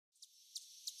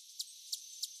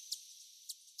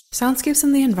Soundscapes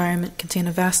in the environment contain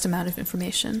a vast amount of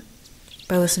information.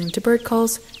 By listening to bird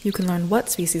calls, you can learn what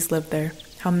species live there,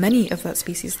 how many of that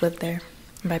species live there,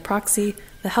 and by proxy,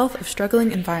 the health of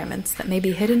struggling environments that may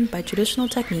be hidden by traditional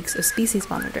techniques of species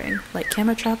monitoring, like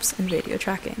camera traps and radio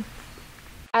tracking.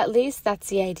 At least that's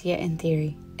the idea in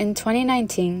theory. In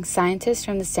 2019, scientists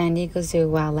from the San Diego Zoo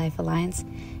Wildlife Alliance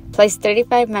placed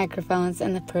 35 microphones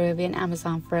in the Peruvian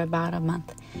Amazon for about a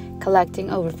month,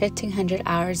 collecting over 1,500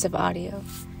 hours of audio.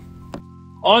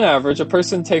 On average, a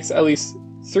person takes at least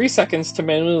 3 seconds to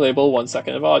manually label 1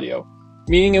 second of audio,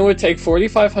 meaning it would take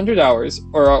 4,500 hours,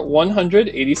 or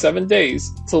 187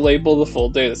 days, to label the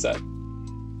full dataset.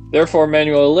 Therefore,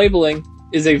 manual labeling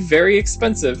is a very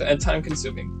expensive and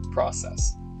time-consuming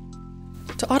process.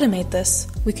 To automate this,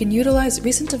 we can utilize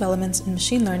recent developments in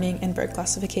machine learning and bird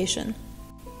classification.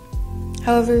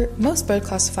 However, most bird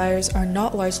classifiers are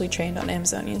not largely trained on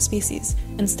Amazonian species,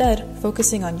 instead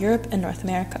focusing on Europe and North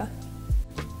America.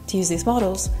 To use these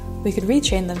models, we could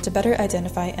retrain them to better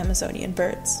identify Amazonian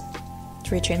birds.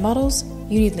 To retrain models,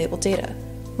 you need labeled data,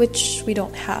 which we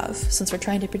don't have since we're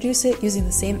trying to produce it using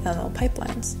the same ML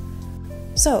pipelines.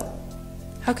 So,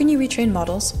 how can you retrain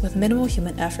models with minimal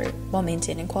human effort while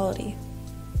maintaining quality?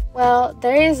 Well,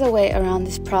 there is a way around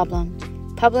this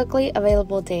problem: publicly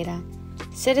available data.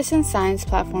 Citizen science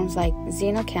platforms like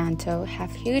Xenocanto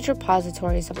have huge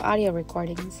repositories of audio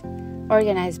recordings,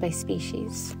 organized by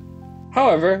species.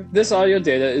 However, this audio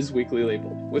data is weakly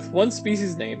labeled, with one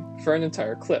species name for an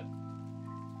entire clip.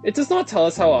 It does not tell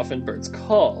us how often birds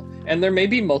call, and there may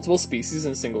be multiple species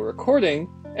in a single recording,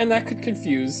 and that could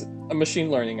confuse a machine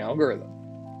learning algorithm.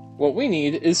 What we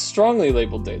need is strongly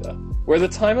labeled data, where the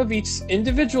time of each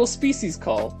individual species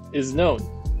call is known.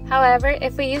 However,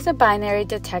 if we use a binary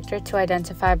detector to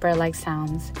identify bird-like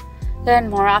sounds, then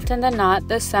more often than not,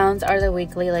 the sounds are the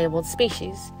weakly labeled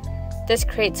species. This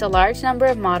creates a large number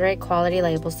of moderate quality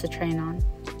labels to train on.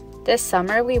 This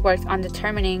summer, we worked on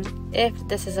determining if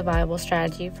this is a viable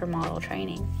strategy for model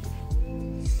training.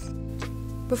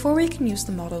 Before we can use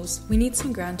the models, we need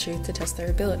some ground truth to test their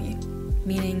ability,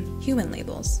 meaning human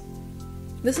labels.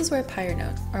 This is where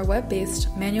PyreNote, our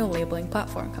web-based manual labeling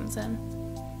platform, comes in.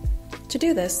 To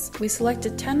do this, we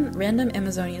selected 10 random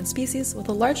Amazonian species with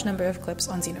a large number of clips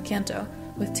on Xenocanto,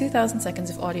 with 2,000 seconds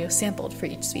of audio sampled for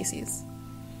each species.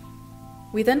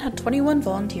 We then had 21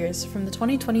 volunteers from the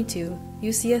 2022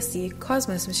 UCSD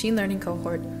Cosmos machine learning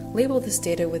cohort label this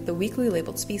data with the weakly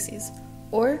labeled species,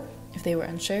 or, if they were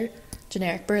unsure,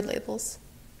 generic bird labels.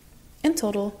 In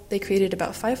total, they created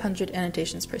about 500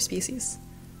 annotations per species.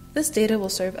 This data will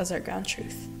serve as our ground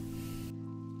truth.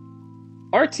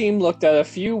 Our team looked at a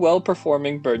few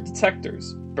well-performing bird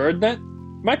detectors: BirdNet,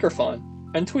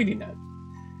 Microphone, and TweetyNet.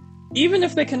 Even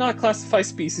if they cannot classify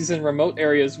species in remote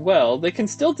areas well, they can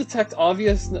still detect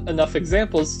obvious enough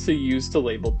examples to use to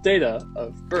label data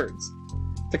of birds.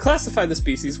 To classify the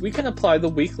species, we can apply the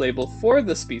weak label for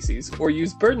the species, or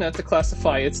use BirdNet to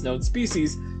classify its known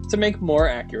species to make more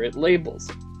accurate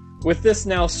labels. With this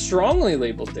now strongly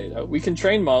labeled data, we can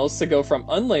train models to go from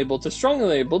unlabeled to strongly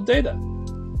labeled data.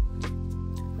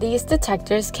 These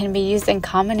detectors can be used in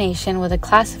combination with a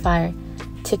classifier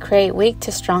to create weak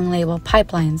to strong label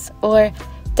pipelines, or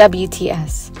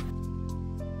WTS.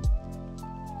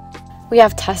 We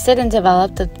have tested and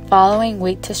developed the following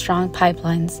weak to strong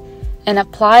pipelines and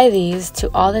apply these to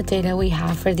all the data we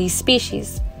have for these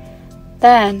species.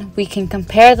 Then we can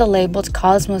compare the labeled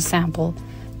Cosmos sample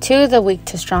to the weak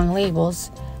to strong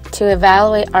labels to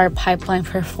evaluate our pipeline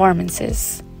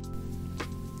performances.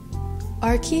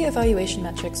 Our key evaluation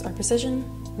metrics are precision,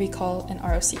 recall, and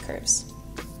ROC curves.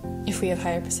 If we have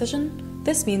higher precision,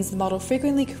 this means the model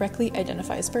frequently correctly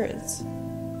identifies birds.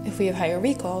 If we have higher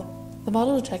recall, the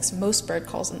model detects most bird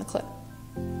calls in the clip.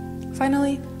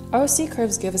 Finally, ROC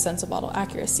curves give a sense of model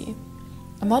accuracy.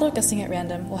 A model guessing at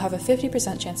random will have a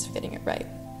 50% chance of getting it right.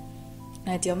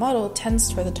 An ideal model tends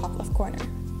toward the top left corner.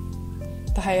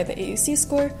 The higher the AUC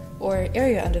score, or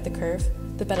area under the curve,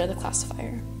 the better the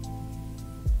classifier.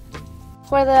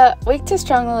 For the weak to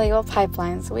strongly labeled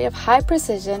pipelines, we have high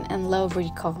precision and low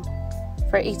recall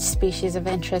for each species of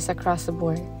interest across the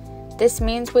board. This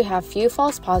means we have few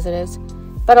false positives,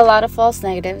 but a lot of false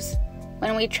negatives.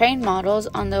 When we train models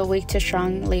on the weak to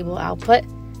strong label output,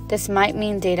 this might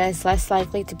mean data is less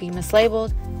likely to be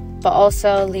mislabeled, but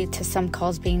also lead to some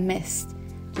calls being missed.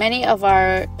 Many of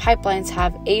our pipelines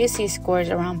have AUC scores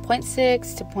around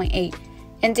 0.6 to 0.8,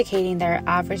 indicating their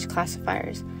average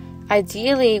classifiers.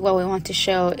 Ideally, what we want to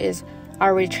show is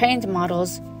our retrained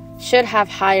models should have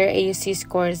higher AUC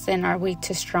scores than our weak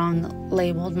to strong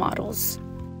labeled models.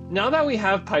 Now that we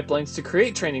have pipelines to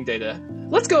create training data,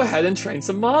 let's go ahead and train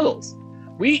some models.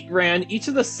 We ran each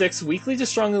of the 6 weekly to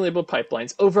strongly labeled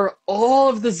pipelines over all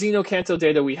of the xenocanto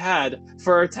data we had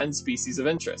for our 10 species of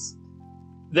interest,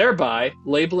 thereby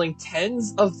labeling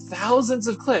tens of thousands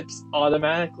of clips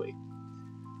automatically.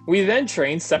 We then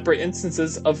trained separate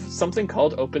instances of something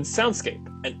called Open Soundscape,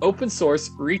 an open source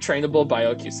retrainable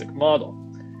bioacoustic model.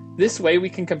 This way we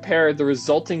can compare the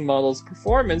resulting model's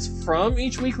performance from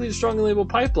each weekly to strongly labeled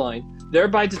pipeline,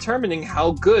 thereby determining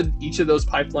how good each of those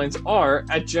pipelines are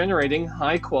at generating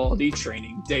high-quality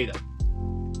training data.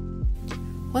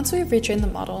 Once we've retrained the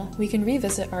model, we can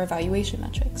revisit our evaluation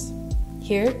metrics.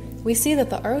 Here, we see that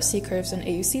the ROC curves and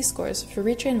AUC scores for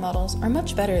retrained models are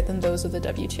much better than those of the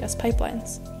WTS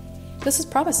pipelines. This is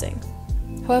promising.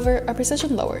 However, our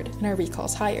precision lowered and our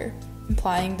recalls higher,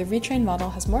 implying the retrained model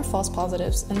has more false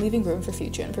positives and leaving room for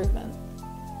future improvement.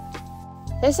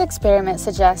 This experiment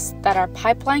suggests that our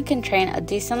pipeline can train a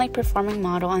decently performing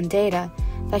model on data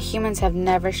that humans have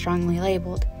never strongly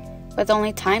labeled, with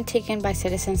only time taken by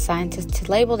citizen scientists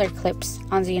to label their clips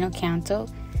on xenocanto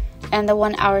and the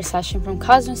 1-hour session from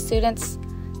Cosmos students.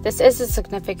 This is a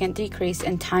significant decrease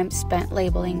in time spent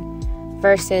labeling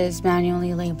versus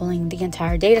manually labeling the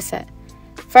entire dataset.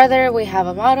 Further, we have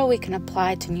a model we can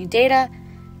apply to new data,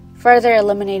 further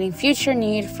eliminating future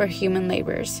need for human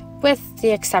laborers, with the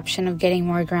exception of getting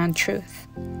more ground truth.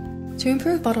 To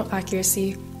improve model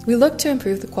accuracy, we look to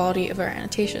improve the quality of our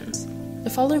annotations.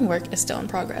 The following work is still in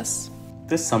progress.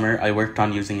 This summer, I worked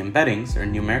on using embeddings, or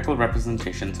numerical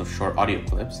representations of short audio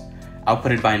clips,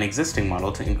 outputted by an existing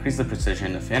model to increase the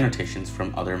precision of annotations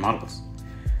from other models.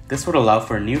 This would allow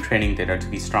for new training data to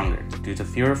be stronger, due to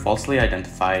fewer falsely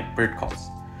identified bird calls.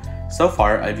 So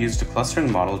far, I've used a clustering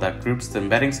model that groups the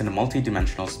embeddings in a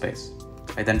multi-dimensional space.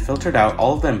 I then filtered out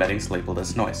all of the embeddings labeled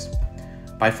as noise.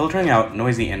 By filtering out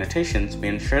noisy annotations, we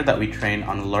ensure that we train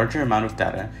on a larger amount of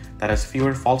data that has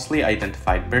fewer falsely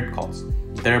identified bird calls,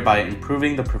 thereby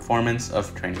improving the performance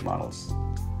of training models.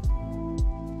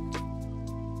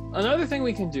 Another thing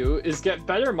we can do is get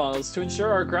better models to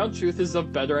ensure our ground truth is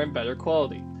of better and better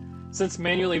quality. Since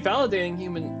manually validating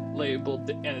human-labeled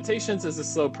annotations is a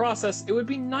slow process, it would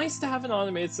be nice to have an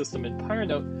automated system in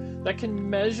PyroNote that can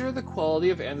measure the quality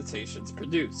of annotations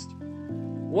produced.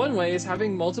 One way is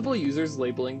having multiple users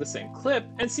labeling the same clip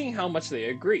and seeing how much they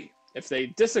agree. If they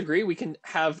disagree, we can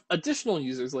have additional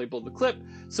users label the clip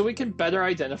so we can better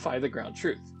identify the ground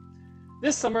truth.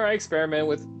 This summer I experimented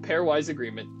with pairwise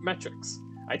agreement metrics.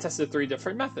 I tested 3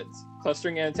 different methods: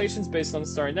 clustering annotations based on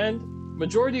start and end,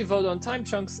 majority vote on time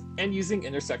chunks, and using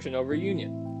intersection over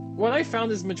union. What I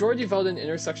found is majority vote and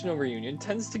intersection over union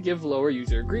tends to give lower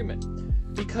user agreement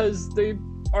because they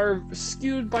are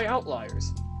skewed by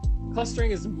outliers.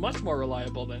 Clustering is much more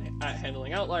reliable at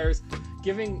handling outliers,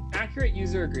 giving accurate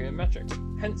user agreement metrics.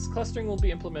 Hence, clustering will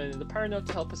be implemented into PyroNote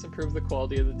to help us improve the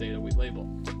quality of the data we label.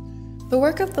 The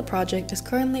work of the project is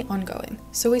currently ongoing,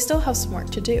 so we still have some work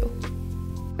to do.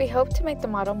 We hope to make the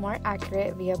model more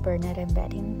accurate via BirdNet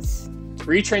embeddings,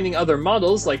 retraining other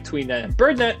models like TweetNet and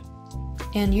BirdNet,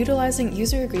 and utilizing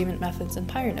user agreement methods in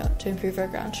PyroNote to improve our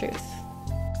ground truth.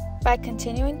 By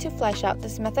continuing to flesh out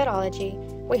this methodology,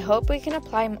 we hope we can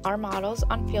apply our models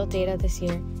on field data this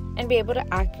year and be able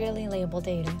to accurately label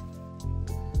data.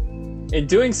 In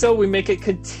doing so, we make it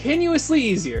continuously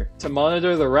easier to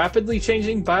monitor the rapidly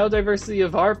changing biodiversity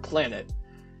of our planet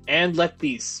and let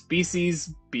these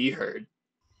species be heard.